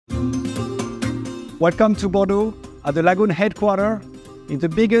Welcome to Bordeaux at the Lagoon headquarters in the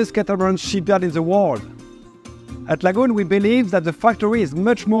biggest catamaran shipyard in the world. At Lagoon, we believe that the factory is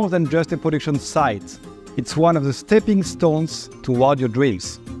much more than just a production site. It's one of the stepping stones toward your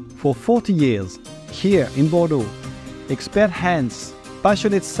dreams. For 40 years, here in Bordeaux, expert hands,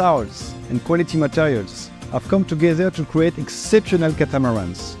 passionate souls, and quality materials have come together to create exceptional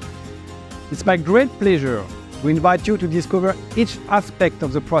catamarans. It's my great pleasure to invite you to discover each aspect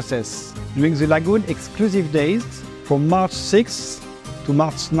of the process during the Lagoon Exclusive Days from March 6th to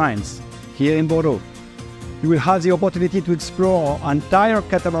March 9th here in Bordeaux. You will have the opportunity to explore our entire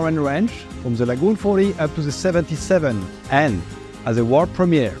catamaran range from the Lagoon 40 up to the 77 and, as a world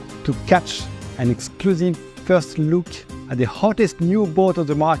premiere, to catch an exclusive first look at the hottest new boat on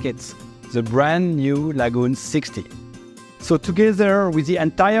the market, the brand new Lagoon 60. So together with the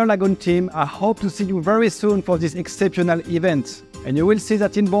entire Lagoon team, I hope to see you very soon for this exceptional event. And you will see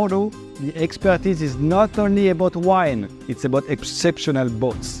that in Bordeaux, the expertise is not only about wine, it's about exceptional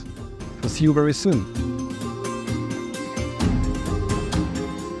boats. So see you very soon.